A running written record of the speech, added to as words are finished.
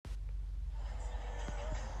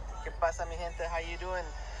pasa, mi gente? How you doing?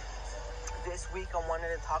 This week I wanted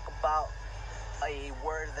to talk about a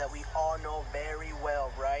word that we all know very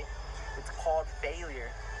well, right? It's called failure.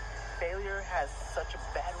 Failure has such a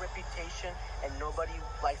bad reputation and nobody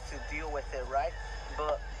likes to deal with it, right?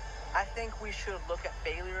 But I think we should look at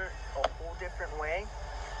failure a whole different way.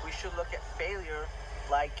 We should look at failure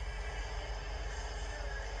like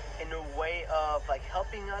in a way of like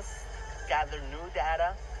helping us gather new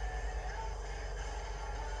data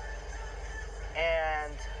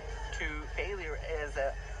and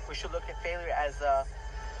we should look at failure as a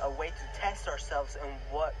way to test ourselves and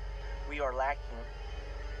what we are lacking.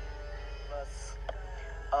 Plus,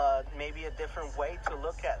 maybe a different way to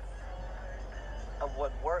look at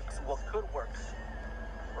what works, what could work,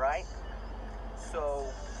 right? So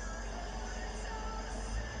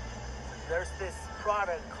there's this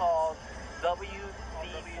product called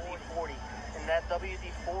WD-40, and that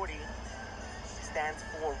WD-40 stands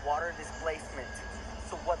for water displacement.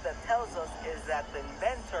 So what that tells us is that the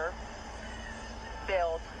inventor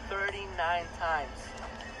failed 39 times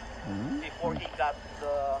before he got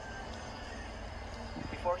the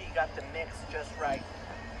mix just right.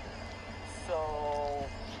 So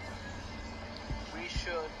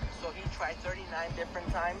he tried 39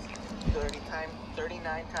 different times.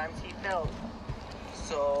 39 times he failed.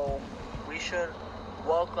 So we should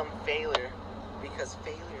welcome failure, because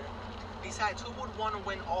besides, who would want to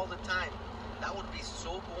win all the time? That would be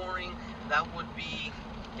so boring. That would be,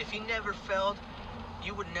 if you never failed,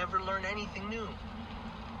 you would never learn anything new,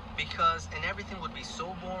 and everything would be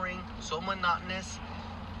so boring, so monotonous.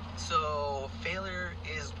 So failure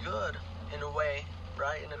is good in a way,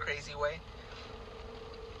 right? In a crazy way.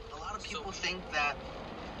 A lot of people think that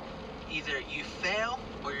either you fail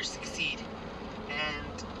or you succeed,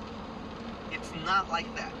 and it's not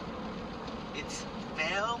like that. It's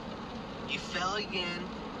fail, you fail again,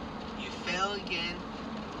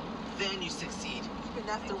 then you succeed. Even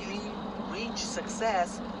after we reach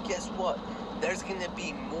success, guess what? There's gonna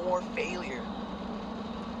be more failure.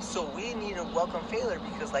 So we need to welcome failure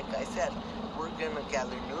because, like I said, we're gonna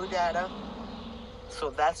gather new data. So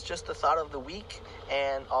that's just the thought of the week,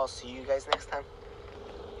 and I'll see you guys next time.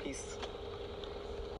 Peace.